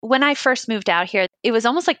When I first moved out here, it was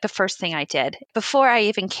almost like the first thing I did. Before I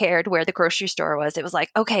even cared where the grocery store was, it was like,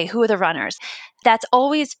 okay, who are the runners? That's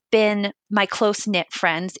always been my close-knit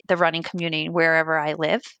friends, the running community, wherever I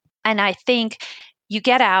live. And I think you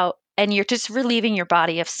get out and you're just relieving your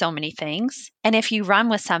body of so many things. And if you run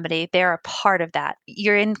with somebody, they're a part of that.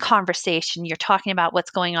 You're in conversation. You're talking about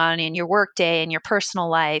what's going on in your workday and your personal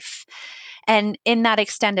life and in that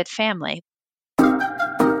extended family.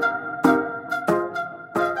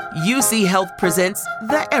 UCHealth presents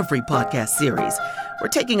the Every Podcast series. We're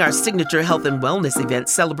taking our signature health and wellness event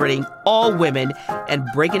celebrating all women and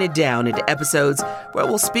breaking it down into episodes where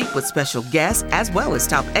we'll speak with special guests as well as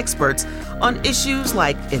top experts on issues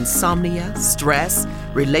like insomnia, stress,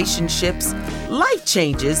 relationships, life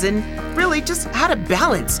changes, and really just how to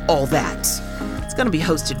balance all that. It's going to be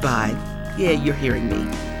hosted by, yeah, you're hearing me,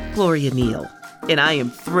 Gloria Neal. And I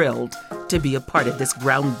am thrilled to be a part of this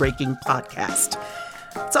groundbreaking podcast.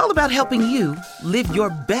 It's all about helping you live your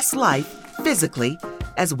best life physically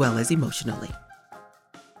as well as emotionally.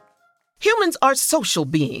 Humans are social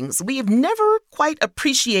beings. We have never quite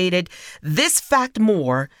appreciated this fact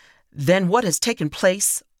more than what has taken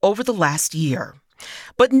place over the last year.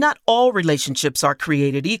 But not all relationships are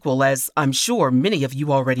created equal, as I'm sure many of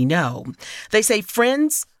you already know. They say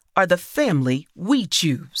friends are the family we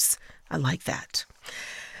choose. I like that.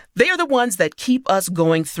 They are the ones that keep us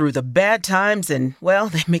going through the bad times and, well,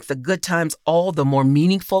 they make the good times all the more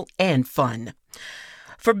meaningful and fun.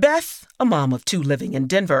 For Beth, a mom of two living in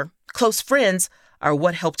Denver, close friends are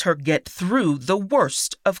what helped her get through the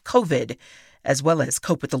worst of COVID, as well as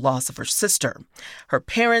cope with the loss of her sister. Her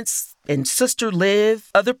parents and sister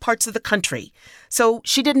live other parts of the country, so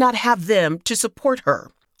she did not have them to support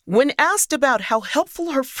her. When asked about how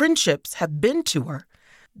helpful her friendships have been to her,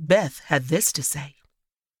 Beth had this to say.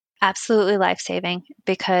 Absolutely life-saving,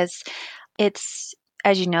 because it's,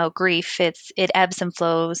 as you know, grief, it ebbs and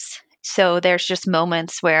flows. So there's just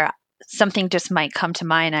moments where something just might come to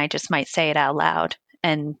mind and I just might say it out loud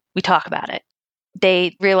and we talk about it.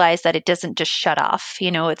 They realize that it doesn't just shut off.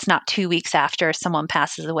 You know, it's not 2 weeks after someone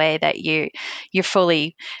passes away that you're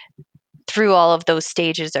fully through all of those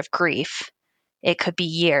stages of grief. It could be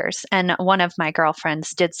years. And one of my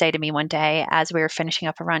girlfriends did say to me one day as we were finishing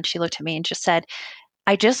up a run, she looked at me and just said,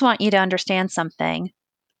 I just want you to understand something.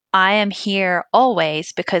 I am here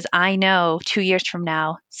always because I know 2 years from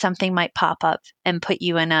now, something might pop up and put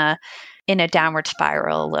you in a downward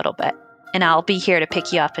spiral a little bit. And I'll be here to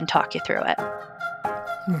pick you up and talk you through it.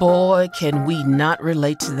 Boy, can we not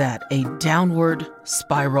relate to that. A downward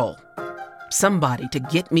spiral. Somebody to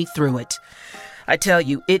get me through it. I tell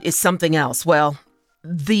you, it is something else. Well,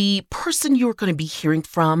 the person you're going to be hearing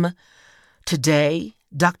from today,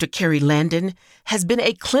 Dr. Carrie Landin, has been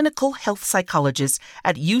a clinical health psychologist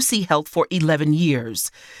at UCHealth for 11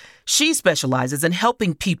 years. She specializes in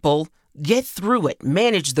helping people get through it,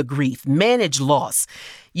 manage the grief, manage loss.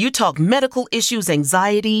 You talk medical issues,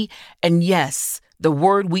 anxiety, and yes, the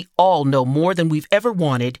word we all know more than we've ever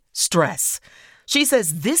wanted, stress. She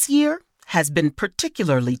says this year has been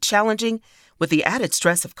particularly challenging with the added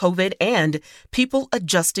stress of COVID and people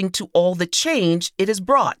adjusting to all the change it has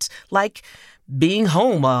brought, like being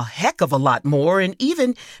home a heck of a lot more and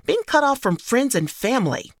even being cut off from friends and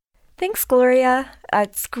family. Thanks, Gloria.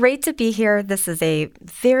 It's great to be here. This is a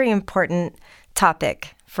very important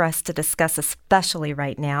topic for us to discuss, especially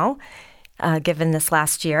right now, given this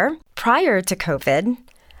last year. Prior to COVID,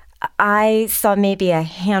 I saw maybe a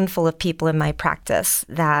handful of people in my practice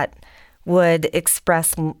that would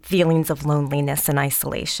express feelings of loneliness and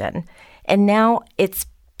isolation. And now it's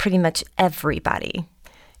pretty much everybody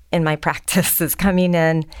in my practice is coming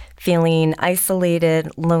in feeling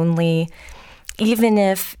isolated, lonely. Even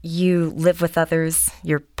if you live with others,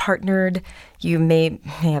 you're partnered, you may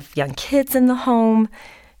have young kids in the home,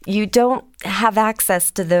 you don't have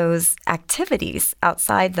access to those activities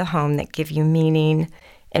outside the home that give you meaning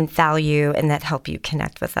and value and that help you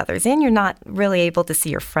connect with others. And you're not really able to see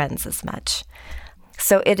your friends as much.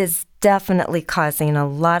 So it is definitely causing a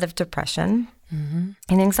lot of depression and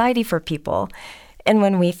anxiety for people. And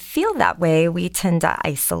when we feel that way, we tend to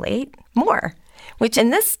isolate more, which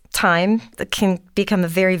in this time can become a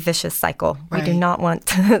very vicious cycle. Right. We do not want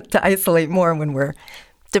to isolate more when we're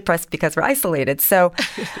depressed because we're isolated. So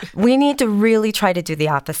we need to really try to do the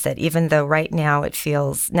opposite, even though right now it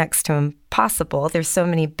feels next to impossible. There's so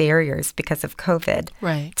many barriers because of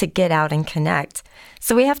COVID to get out and connect.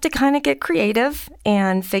 So we have to kind of get creative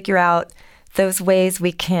and figure out those ways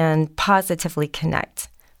we can positively connect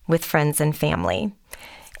with friends and family.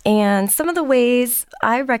 And some of the ways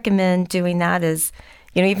I recommend doing that is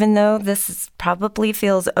Even though probably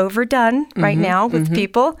feels overdone right now with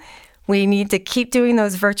people, we need to keep doing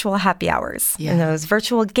those virtual happy hours and those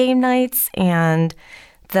virtual game nights and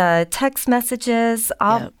the text messages.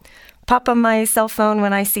 I'll pop on my cell phone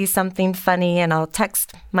when I see something funny, and I'll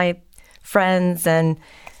text my friends and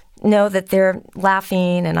know that they're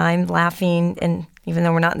laughing and I'm laughing. And even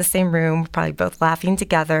though we're not in the same room, we're probably both laughing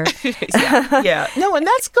together. Yeah. No, and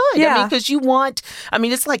that's good. Yeah. Because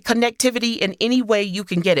it's like connectivity in any way you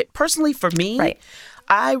can get it. Personally, for me,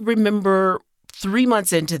 I remember 3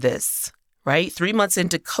 months into this, right? 3 months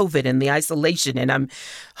into COVID and the isolation, and I'm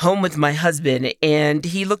home with my husband, and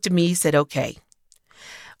he looked at me, he said, okay,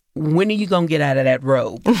 when are you going to get out of that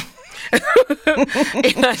robe?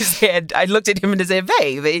 And I looked at him and I said,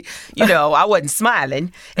 baby, I wasn't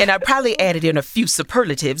smiling. And I probably added in a few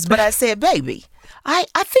superlatives, but I said, baby, I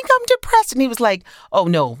think I'm depressed. And he was like, oh,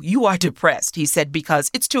 no, you are depressed. He said,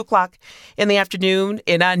 because it's 2:00 in the afternoon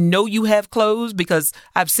and I know you have clothes because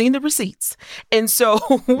I've seen the receipts. And so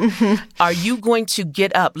are you going to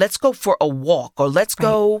get up? Let's go for a walk or let's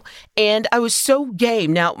go. And I was so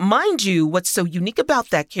game. Now, mind you, what's so unique about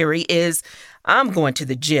that, Carrie, is I'm going to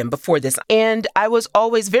the gym before this. And I was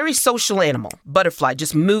always very social animal, butterfly,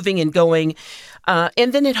 just moving and going.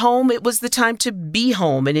 And then at home, it was the time to be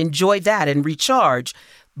home and enjoy that and recharge.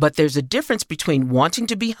 But there's a difference between wanting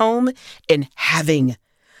to be home and having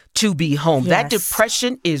to be home. That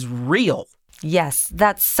depression is real. Yes,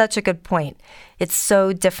 that's such a good point. It's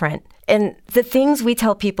so different. And the things we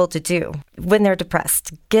tell people to do when they're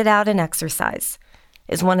depressed, get out and exercise,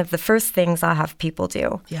 is one of the first things I'll have people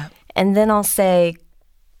do. Yeah. And then I'll say,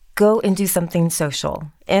 go and do something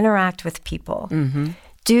social, interact with people,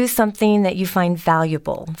 do something that you find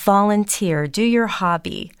valuable, volunteer, do your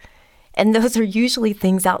hobby. And those are usually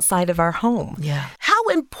things outside of our home. Yeah. How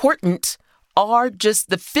important are just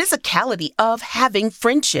the physicality of having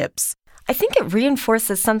friendships? I think it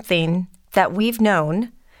reinforces something that we've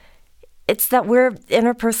known. It's that we're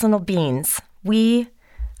interpersonal beings. We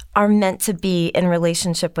are meant to be in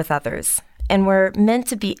relationship with others. And we're meant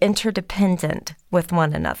to be interdependent with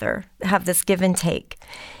one another, have this give and take.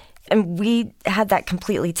 And we had that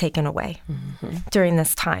completely taken away during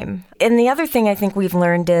this time. And the other thing I think we've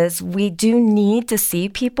learned is we do need to see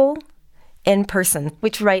people in person,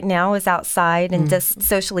 which right now is outside and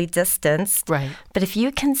socially distanced. Right. But if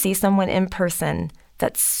you can see someone in person,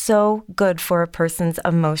 that's so good for a person's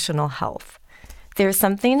emotional health. There's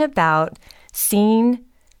something about seeing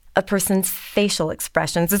a person's facial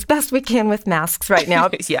expressions as best we can with masks right now.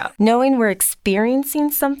 Knowing we're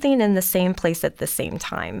experiencing something in the same place at the same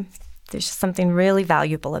time. There's just something really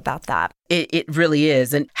valuable about that. It really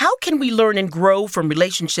is. And how can we learn and grow from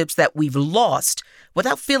relationships that we've lost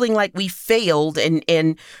without feeling like we failed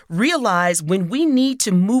and realize when we need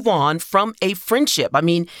to move on from a friendship? I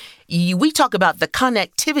mean, we talk about the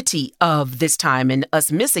connectivity of this time and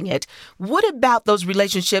us missing it. What about those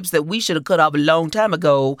relationships that we should have cut off a long time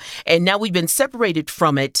ago and now we've been separated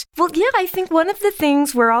from it? Well, yeah, I think one of the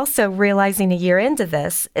things we're also realizing a year into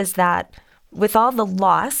this is that with all the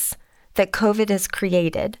loss that COVID has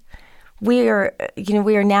created, we are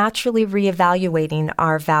naturally reevaluating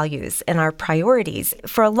our values and our priorities.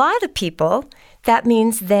 For a lot of people, that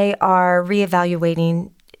means they are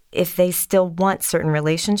reevaluating if they still want certain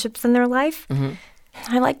relationships in their life.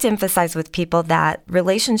 I like to emphasize with people that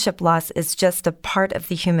relationship loss is just a part of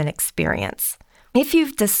the human experience. If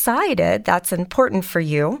you've decided that's important for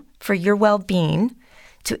you, for your well-being,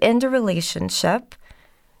 to end a relationship,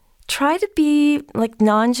 try to be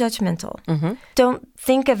non-judgmental. Don't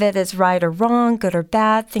think of it as right or wrong, good or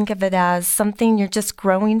bad. Think of it as something you're just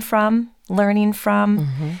growing from, learning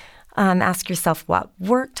from. Ask yourself what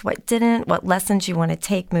worked, what didn't, what lessons you want to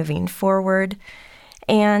take moving forward.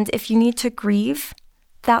 And if you need to grieve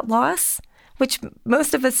that loss, which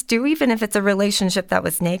most of us do, even if it's a relationship that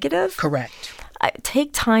was negative. Correct.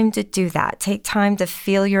 Take time to do that. Take time to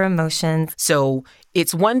feel your emotions. So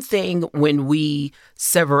it's one thing when we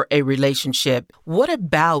sever a relationship. What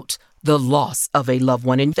about the loss of a loved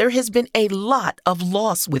one? And there has been a lot of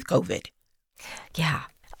loss with COVID. Yeah.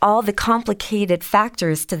 All the complicated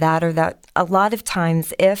factors to that are that a lot of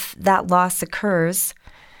times if that loss occurs,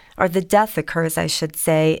 or the death occurs, I should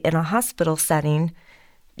say, in a hospital setting,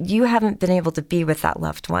 you haven't been able to be with that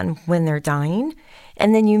loved one when they're dying.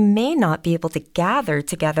 And then you may not be able to gather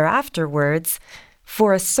together afterwards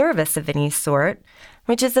for a service of any sort,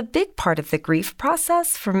 which is a big part of the grief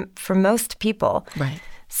process for most people. Right.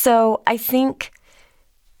 So I think,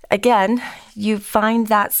 again, you find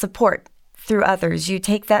that support through others. You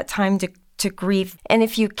take that time to grieve. And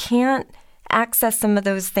if you can't access some of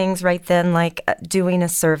those things right then, like doing a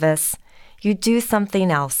service, you do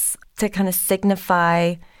something else to kind of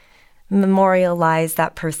signify, memorialize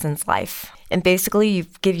that person's life. And basically, you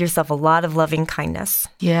give yourself a lot of loving kindness.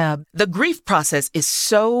 Yeah, the grief process is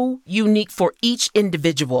so unique for each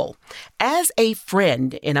individual. As a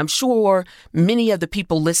friend, and I'm sure many of the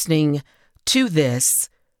people listening to this,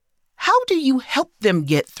 how do you help them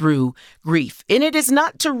get through grief? And it is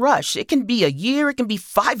not to rush. It can be a year, it can be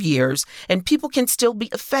 5 years, and people can still be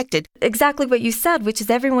affected. Exactly what you said, which is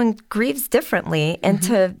everyone grieves differently, and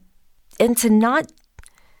to not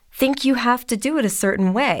think you have to do it a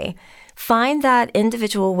certain way. Find that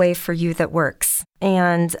individual way for you that works,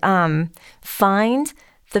 and find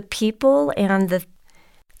the people and the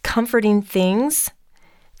comforting things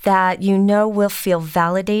that you know will feel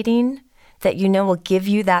validating, that you know will give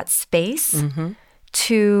you that space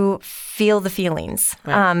to feel the feelings.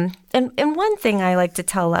 Right. And one thing I like to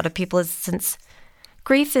tell a lot of people is, since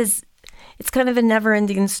grief it's kind of a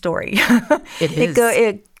never-ending story. It is.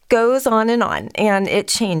 It goes on, and it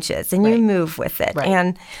changes, and you move with it. Right.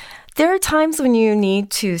 And there are times when you need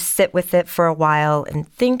to sit with it for a while and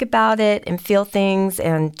think about it and feel things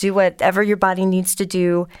and do whatever your body needs to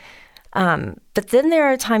do. But then there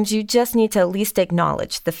are times you just need to at least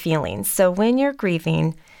acknowledge the feelings. So when you're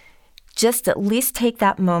grieving, just at least take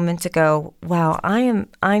that moment to go, wow,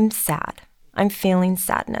 I'm sad. I'm feeling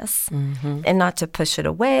sadness. And not to push it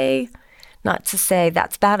away, not to say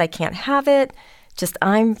that's bad, I can't have it. Just,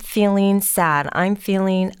 I'm feeling sad. I'm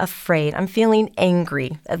feeling afraid. I'm feeling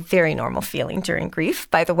angry, a very normal feeling during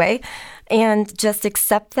grief, by the way. And just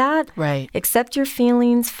accept that. Right. Accept your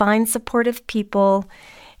feelings, find supportive people,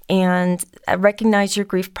 and recognize your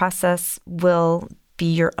grief process will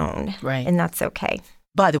be your own. Right. And that's okay.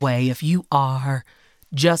 By the way, if you are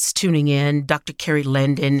just tuning in, Dr. Carrie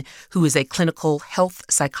Landin, who is a clinical health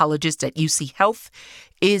psychologist at UCHealth,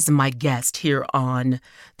 is my guest here on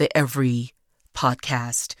the evrē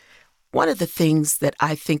podcast. One of the things that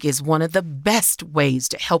I think is one of the best ways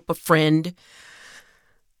to help a friend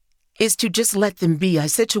is to just let them be. I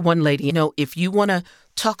said to one lady, if you want to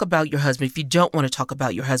talk about your husband, if you don't want to talk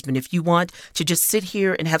about your husband, if you want to just sit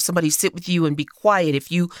here and have somebody sit with you and be quiet, if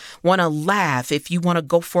you want to laugh, if you want to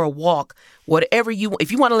go for a walk, whatever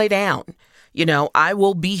if you want to lay down, I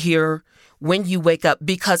will be here when you wake up,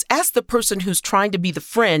 because as the person who's trying to be the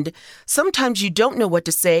friend, sometimes you don't know what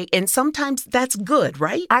to say, and sometimes that's good,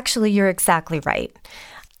 right? Actually, you're exactly right.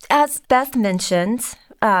 As Beth mentioned,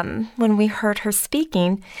 when we heard her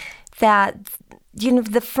speaking, that,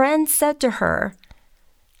 the friend said to her,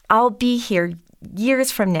 I'll be here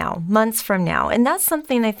years from now, months from now. And that's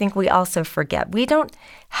something I think we also forget. We don't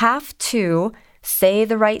have to say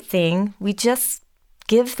the right thing. We just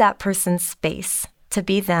give that person space to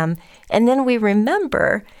be them. And then we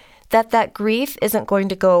remember that grief isn't going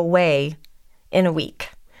to go away in a week.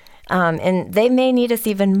 And they may need us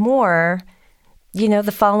even more,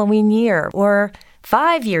 the following year or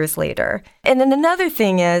 5 years later. And then another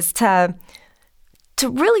thing is to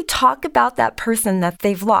really talk about that person that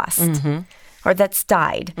they've lost or that's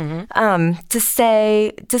died. To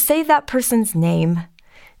say that person's name,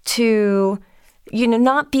 to,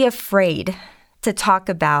 not be afraid to talk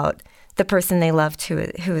about the person they loved who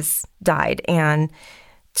has died, and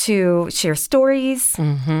to share stories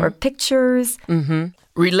or pictures.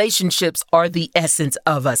 Relationships are the essence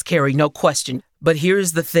of us, Carrie, no question. But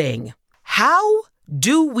here's the thing. How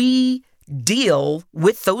do we deal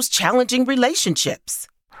with those challenging relationships?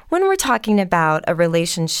 When we're talking about a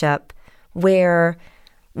relationship where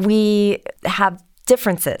we have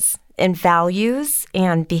differences in values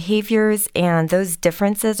and behaviors, and those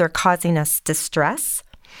differences are causing us distress,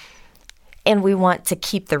 and we want to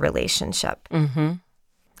keep the relationship.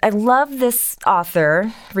 I love this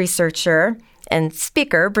author, researcher, and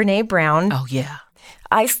speaker, Brené Brown. Oh, yeah.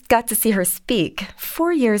 I got to see her speak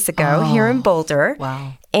 4 years ago here in Boulder.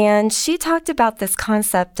 Wow. And she talked about this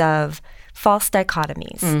concept of false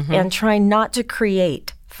dichotomies and trying not to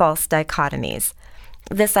create false dichotomies.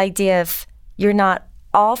 This idea of you're not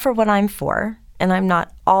all for what I'm for, and I'm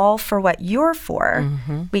not all for what you're for.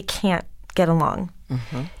 We can't get along.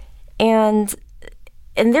 And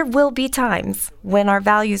there will be times when our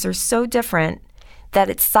values are so different that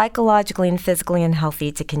it's psychologically and physically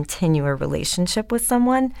unhealthy to continue a relationship with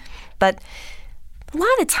someone. But a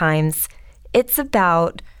lot of times it's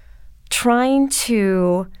about trying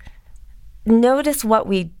to notice what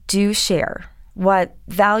we do share, what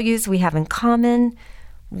values we have in common,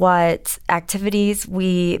 what activities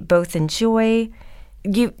we both enjoy.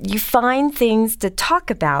 You find things to talk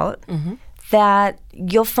about that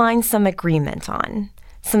you'll find some agreement on,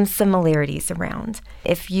 some similarities around.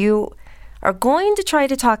 If you are going to try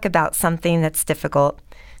to talk about something that's difficult,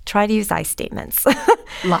 try to use I statements.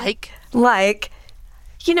 Like? I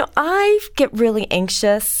get really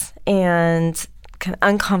anxious and kind of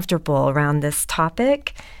uncomfortable around this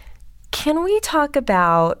topic. Can we talk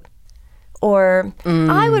about, or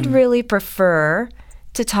I would really prefer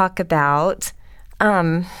to talk about,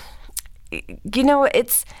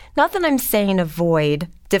 it's not that I'm saying avoid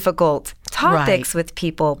difficult topics with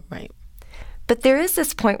people. Right. But there is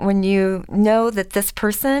this point when you know that this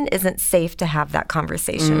person isn't safe to have that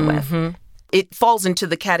conversation with. It falls into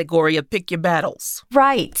the category of pick your battles.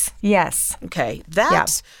 Right. Yes. Okay.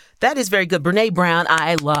 That is very good. Brene Brown,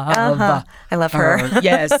 I love I love her.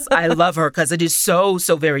 Yes, I love her because it is so,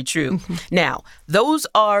 so very true. Now, those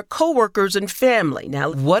are coworkers and family.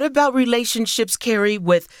 Now, what about relationships, Carrie,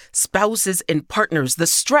 with spouses and partners? The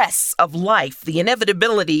stress of life, the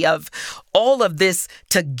inevitability of all of this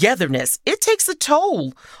togetherness, it takes a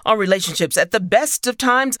toll on relationships at the best of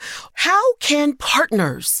times. How can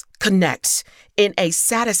partners connect in a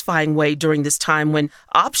satisfying way during this time when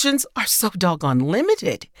options are so doggone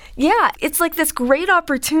limited? Yeah, it's like this great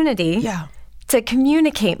opportunity to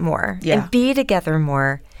communicate more and be together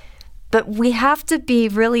more. But we have to be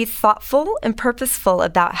really thoughtful and purposeful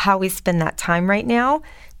about how we spend that time right now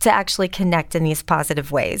to actually connect in these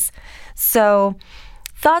positive ways. So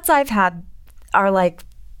thoughts I've had are like,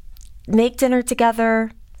 make dinner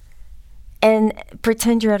together and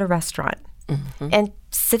pretend you're at a restaurant. And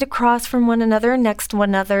sit across from one another, next to one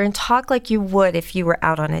another, and talk like you would if you were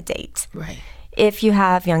out on a date. Right. If you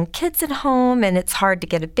have young kids at home and it's hard to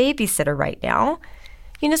get a babysitter right now,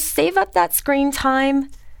 save up that screen time,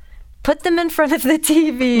 put them in front of the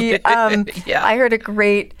TV. I heard a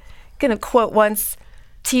great quote once,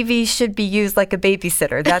 TV should be used like a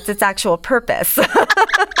babysitter. That's its actual purpose.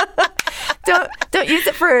 Don't use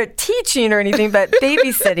it for teaching or anything, but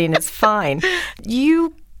babysitting is fine.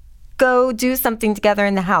 You go do something together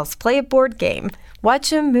in the house, play a board game,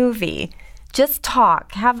 watch a movie, just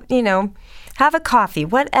talk, have a coffee,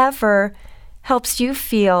 whatever helps you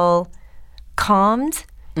feel calmed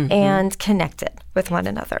and connected with one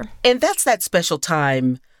another. And that's that special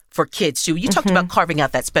time for kids too. You talked about carving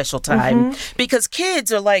out that special time because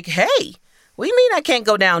kids are like, hey, what do you mean I can't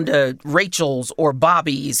go down to Rachel's or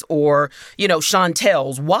Bobby's or,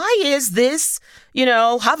 Chantel's? Why is this,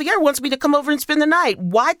 Javier wants me to come over and spend the night.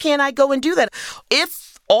 Why can't I go and do that?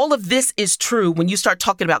 If all of this is true, when you start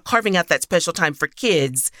talking about carving out that special time for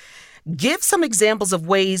kids, give some examples of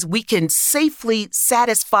ways we can safely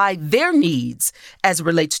satisfy their needs as it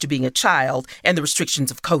relates to being a child and the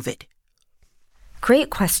restrictions of COVID. Great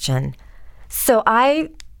question. So I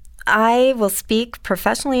will speak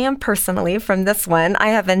professionally and personally from this one. I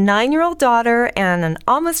have a 9-year-old daughter and an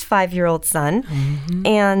almost 5-year-old son.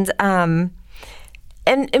 And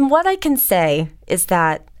what I can say is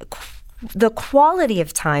that the quality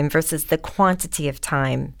of time versus the quantity of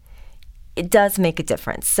time, it does make a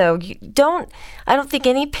difference. So I don't think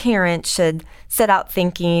any parent should set out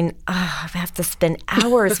thinking, I have to spend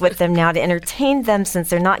hours with them now to entertain them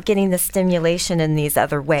since they're not getting the stimulation in these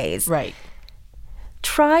other ways. Right.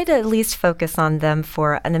 Try to at least focus on them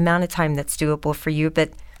for an amount of time that's doable for you, but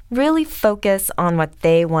really focus on what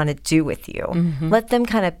they want to do with you. Let them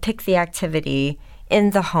kind of pick the activity in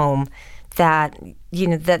the home that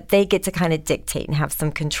they get to kind of dictate and have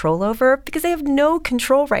some control over, because they have no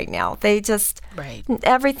control right now. They just,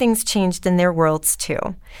 everything's changed in their worlds too.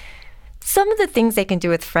 Some of the things they can do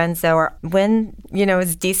with friends, though, are when,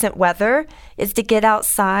 it's decent weather, is to get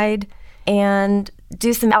outside and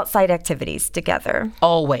do some outside activities together.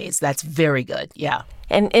 Always. That's very good. Yeah.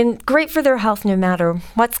 And great for their health no matter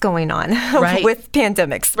what's going on with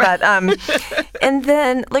pandemics. But and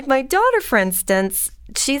then, like my daughter, for instance,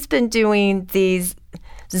 she's been doing these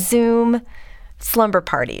Zoom slumber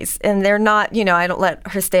parties. And they're not, I don't let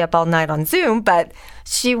her stay up all night on Zoom, but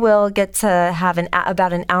she will get to have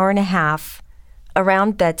about an hour and a half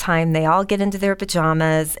around bedtime. They all get into their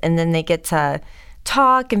pajamas, and then they get to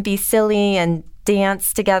talk and be silly and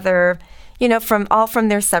dance together, from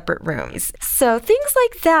their separate rooms. So things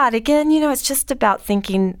like that, again, it's just about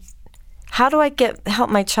thinking, how do I help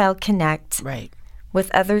my child connect with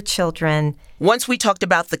other children? Once we talked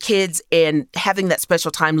about the kids and having that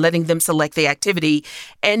special time, letting them select the activity,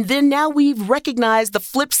 and then now we've recognized the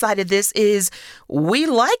flip side of this is we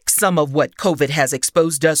like some of what COVID has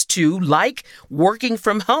exposed us to, like working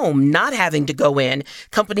from home, not having to go in,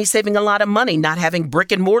 companies saving a lot of money, not having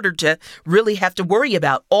brick and mortar to really have to worry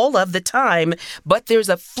about all of the time. But there's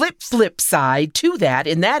a flip side to that,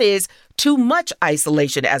 and that is too much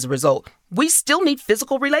isolation as a result. We still need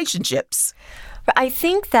physical relationships. I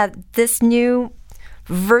think that this new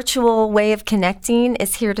virtual way of connecting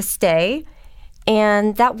is here to stay.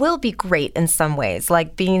 And that will be great in some ways,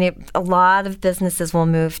 like a lot of businesses will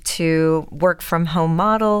move to work from home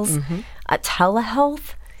models.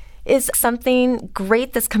 Telehealth is something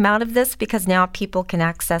great that's come out of this because now people can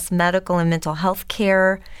access medical and mental health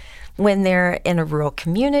care when they're in a rural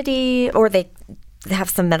community or they have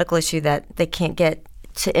some medical issue that they can't get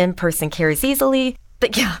to in-person care as easily.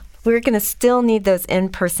 But yeah, we're going to still need those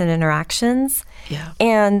in-person interactions. Yeah.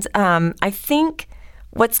 And I think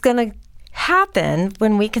what's going to happen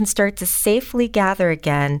when we can start to safely gather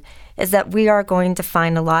again is that we are going to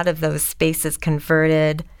find a lot of those spaces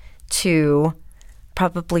converted to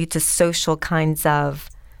probably to social kinds of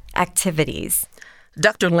activities.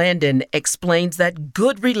 Dr. Landin explains that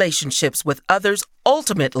good relationships with others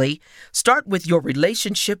ultimately start with your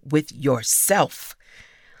relationship with yourself.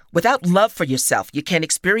 Without love for yourself, you can't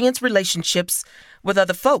experience relationships with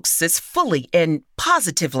other folks as fully and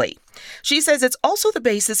positively. She says it's also the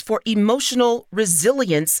basis for emotional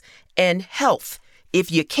resilience and health.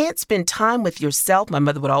 If you can't spend time with yourself, my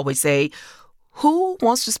mother would always say, who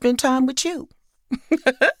wants to spend time with you?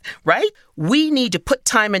 Right? We need to put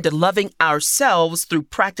time into loving ourselves through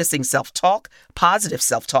practicing self-talk, positive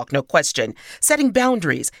self-talk, no question, setting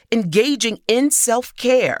boundaries, engaging in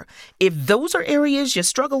self-care. If those are areas you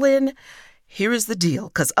struggle in, here is the deal.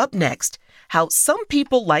 Because up next, how some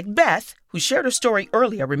people like Beth, who shared her story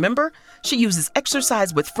earlier, remember? She uses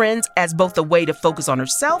exercise with friends as both a way to focus on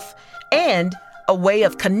herself and a way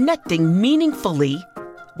of connecting meaningfully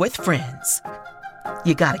with friends.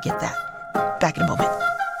 You got to get that. Back in a moment.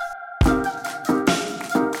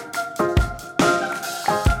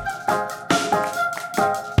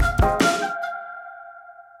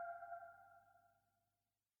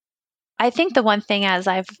 I think the one thing as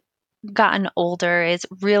I've gotten older is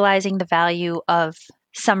realizing the value of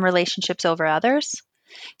some relationships over others.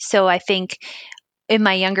 So I think in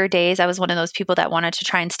my younger days, I was one of those people that wanted to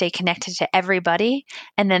try and stay connected to everybody.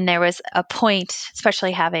 And then there was a point,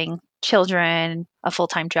 especially having children, a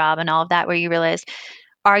full-time job and all of that, where you realize,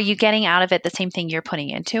 are you getting out of it the same thing you're putting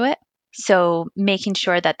into it? So making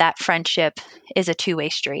sure that that friendship is a two-way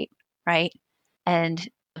street, right? And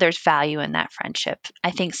there's value in that friendship. I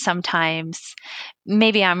think sometimes,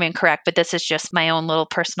 maybe I'm incorrect, but this is just my own little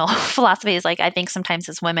personal philosophy, is like, I think sometimes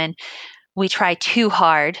as women, we try too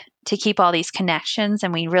hard to keep all these connections,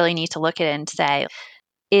 and we really need to look at it and say,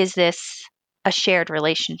 is this a shared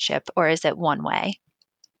relationship or is it one way?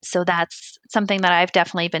 So that's something that I've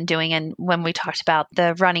definitely been doing. And when we talked about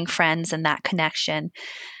the running friends and that connection,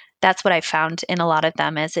 that's what I found in a lot of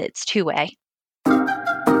them, is it's two-way.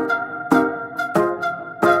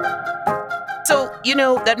 So,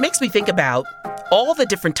 that makes me think about all the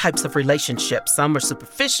different types of relationships. Some are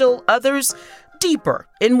superficial, others deeper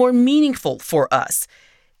and more meaningful for us.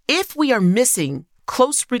 If we are missing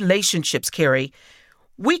close relationships, Carrie,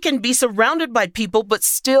 we can be surrounded by people but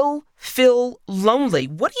still feel lonely.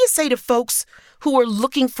 What do you say to folks who are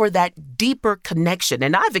looking for that deeper connection?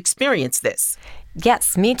 And I've experienced this.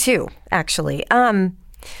 Yes, me too, actually.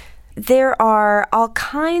 There are all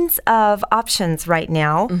kinds of options right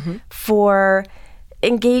now for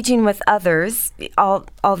engaging with others,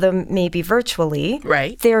 although maybe virtually.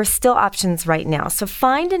 Right. There are still options right now. So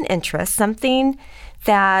find an interest, something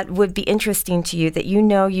that would be interesting to you that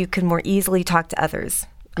you can more easily talk to others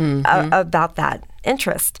about that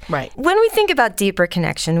interest. Right. When we think about deeper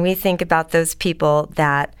connection, we think about those people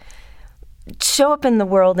that show up in the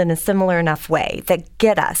world in a similar enough way, that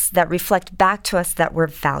get us, that reflect back to us that we're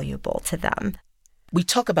valuable to them. We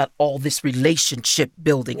talk about all this relationship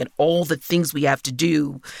building and all the things we have to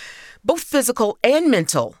do, both physical and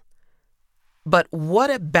mental. But what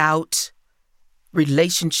about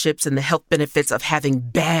relationships and the health benefits of having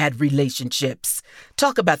bad relationships?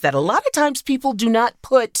 Talk about that. A lot of times people do not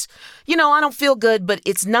put, I don't feel good, but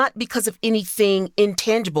it's not because of anything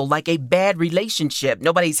intangible like a bad relationship.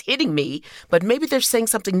 Nobody's hitting me, but maybe they're saying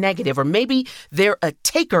something negative, or maybe they're a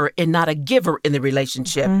taker and not a giver in the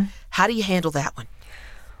relationship. How do you handle that one?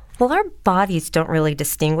 Well, our bodies don't really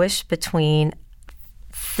distinguish between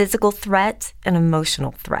physical threat and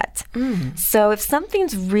emotional threat. So if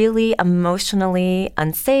something's really emotionally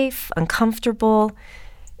unsafe, uncomfortable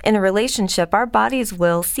in a relationship, our bodies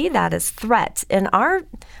will see that as threat. And our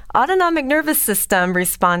autonomic nervous system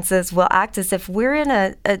responses will act as if we're in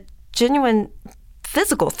a genuine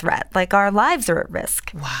physical threat, like our lives are at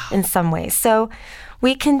risk in some ways. So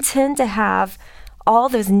we can tend to have all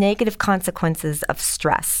those negative consequences of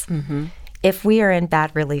stress if we are in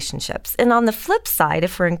bad relationships. And on the flip side,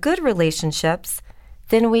 if we're in good relationships,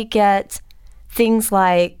 then we get things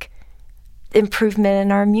like improvement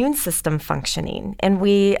in our immune system functioning. And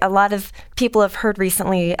a lot of people have heard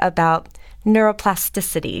recently about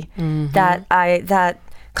neuroplasticity, that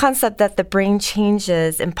concept that the brain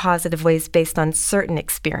changes in positive ways based on certain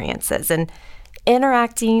experiences. And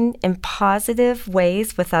interacting in positive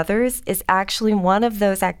ways with others is actually one of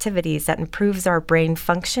those activities that improves our brain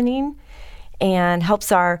functioning and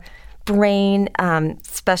helps our brain,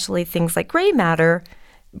 especially things like gray matter,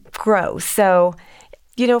 grow. So,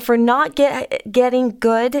 if we're not getting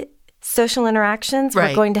good social interactions,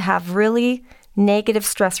 we're going to have really negative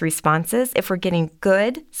stress responses. If we're getting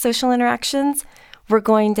good social interactions, we're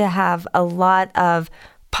going to have a lot of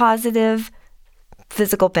positive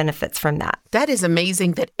physical benefits from that. That is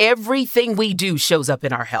amazing that everything we do shows up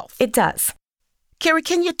in our health. It does. Carrie,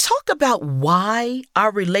 can you talk about why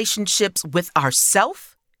our relationships with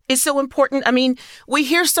ourself is so important? I mean, we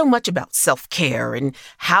hear so much about self-care and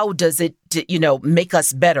how does it, make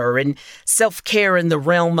us better, and self-care in the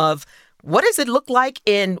realm of what does it look like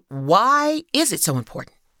and why is it so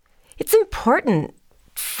important? It's important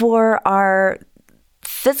for our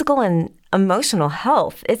physical and emotional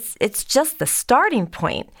health. It's just the starting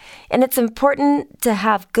point. And it's important to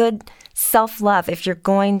have good self-love if you're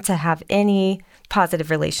going to have any positive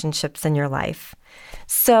relationships in your life.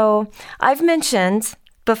 So I've mentioned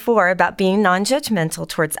before about being non-judgmental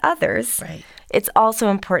towards others. Right. It's also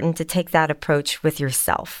important to take that approach with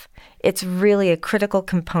yourself. It's really a critical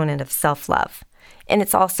component of self-love. And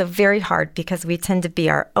it's also very hard because we tend to be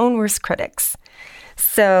our own worst critics.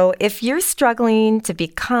 So if you're struggling to be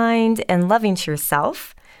kind and loving to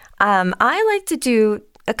yourself, I like to do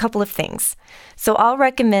a couple of things. So I'll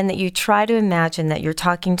recommend that you try to imagine that you're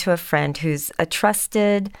talking to a friend who's a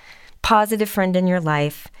trusted, positive friend in your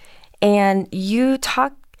life, and you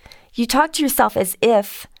talk to yourself as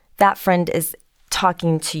if that friend is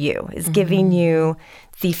talking to you, is giving you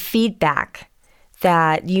the feedback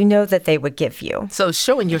that you know that they would give you. So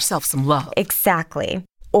showing yourself some love. Exactly.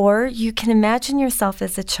 Or you can imagine yourself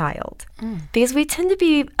as a child, because we tend to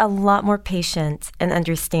be a lot more patient and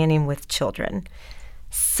understanding with children.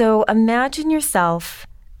 So imagine yourself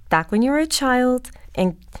back when you were a child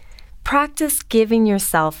and practice giving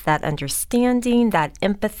yourself that understanding, that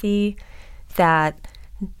empathy, that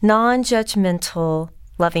non-judgmental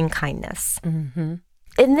loving kindness. And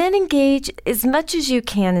then engage as much as you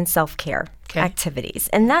can in self-care activities.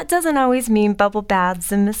 And that doesn't always mean bubble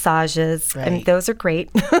baths and massages. Right. And those are great.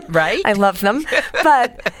 Right. I love them.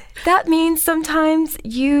 But that means sometimes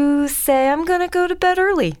you say, I'm going to go to bed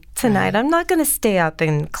early tonight. Right. I'm not going to stay up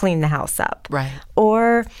and clean the house up. Right.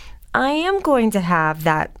 Or I am going to have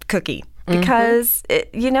that cookie because,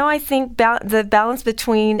 I think the balance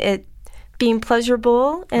between it being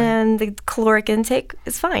pleasurable and the caloric intake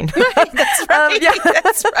is fine. Right, that's right.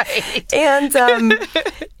 That's right. And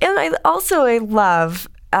I love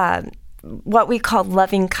what we call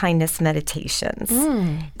loving kindness meditations.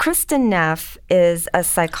 Kristin Neff is a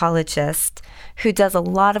psychologist who does a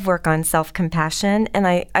lot of work on self-compassion, and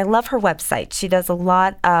I love her website. She does a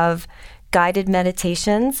lot of guided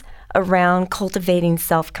meditations around cultivating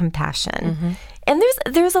self-compassion. And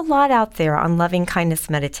there's a lot out there on loving kindness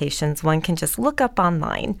meditations. One can just look up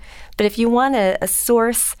online. But if you want a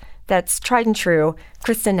source that's tried and true,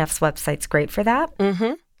 Kristin Neff's website's great for that.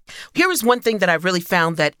 Here is one thing that I've really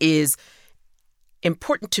found that is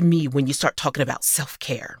important to me when you start talking about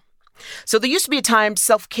self-care. So there used to be a time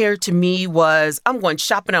self-care to me was, I'm going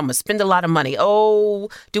shopping, I'm going to spend a lot of money. Oh,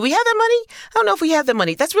 do we have that money? I don't know if we have that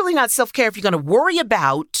money. That's really not self-care if you're going to worry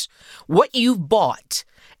about what you've bought.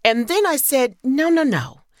 And then I said,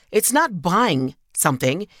 no. It's not buying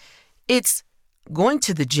something. It's going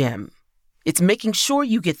to the gym. It's making sure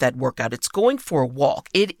you get that workout. It's going for a walk.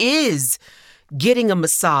 It is getting a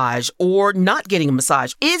massage or not getting a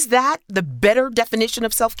massage. Is that the better definition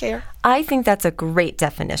of self-care? I think that's a great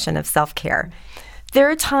definition of self-care. There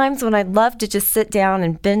are times when I'd love to just sit down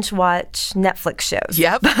and binge watch Netflix shows.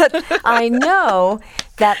 Yep. But I know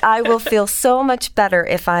that I will feel so much better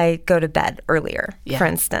if I go to bed earlier, for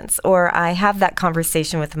instance, or I have that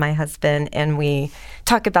conversation with my husband and we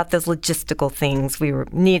talk about those logistical things we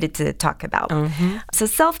needed to talk about. So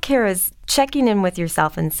self-care is checking in with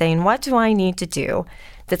yourself and saying, what do I need to do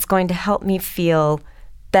that's going to help me feel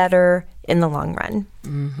better in the long run?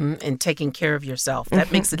 And taking care of yourself.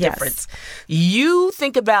 That makes a difference. You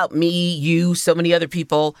think about me, you, so many other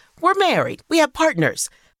people. We're married. We have partners.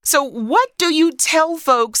 So what do you tell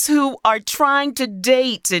folks who are trying to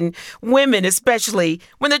date, and women especially,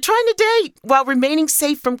 when they're trying to date while remaining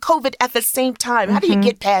safe from COVID at the same time? How do you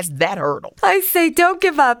get past that hurdle? I say, don't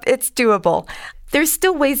give up. It's doable. There's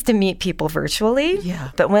still ways to meet people virtually.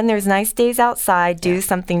 But when there's nice days outside, do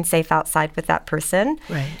something safe outside with that person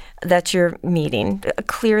that you're meeting,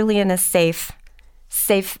 clearly in a safe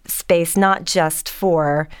safe space, not just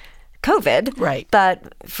for COVID, right,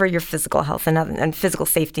 but for your physical health and physical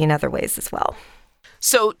safety in other ways as well.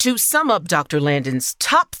 So to sum up Dr. Landin's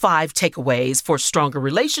top 5 takeaways for stronger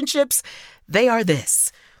relationships, they are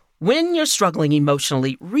this. When you're struggling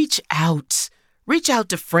emotionally, reach out. Reach out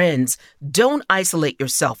to friends. Don't isolate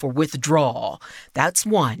yourself or withdraw. That's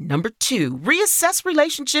 1. Number 2, reassess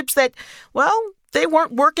relationships that, well, they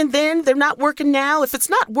weren't working then, they're not working now. If it's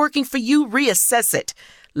not working for you, reassess it.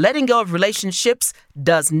 Letting go of relationships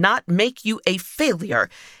does not make you a failure.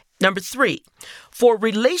 Number 3, for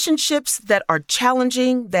relationships that are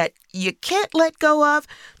challenging, that you can't let go of,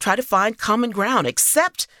 try to find common ground.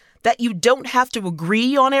 Accept that you don't have to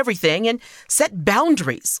agree on everything and set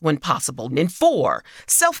boundaries when possible. And 4,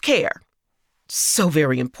 self-care. So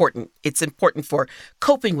very important. It's important for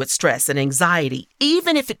coping with stress and anxiety,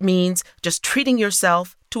 even if it means just treating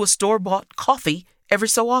yourself to a store-bought coffee every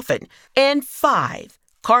so often. And 5,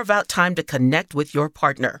 carve out time to connect with your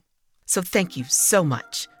partner. So thank you so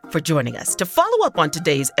much for joining us. To follow up on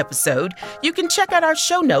today's episode, you can check out our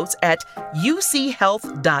show notes at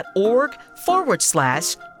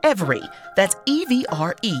uchealth.org/evrē. That's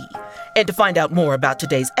EVRE. And to find out more about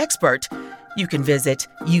today's expert, you can visit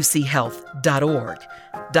UCHealth.org.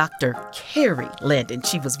 Dr. Carrie Landin,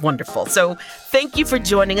 she was wonderful. So thank you for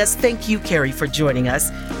joining us. Thank you, Carrie, for joining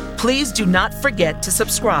us. Please do not forget to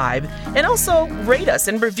subscribe and also rate us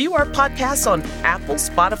and review our podcasts on Apple,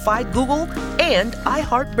 Spotify, Google, and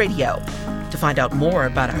iHeartRadio. To find out more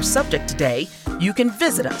about our subject today, you can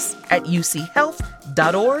visit us at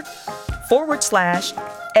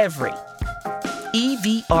uchealth.org/evrē.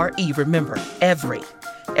 EVRE, remember, evrē.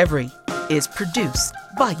 Evrē is produced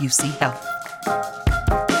by UC Health.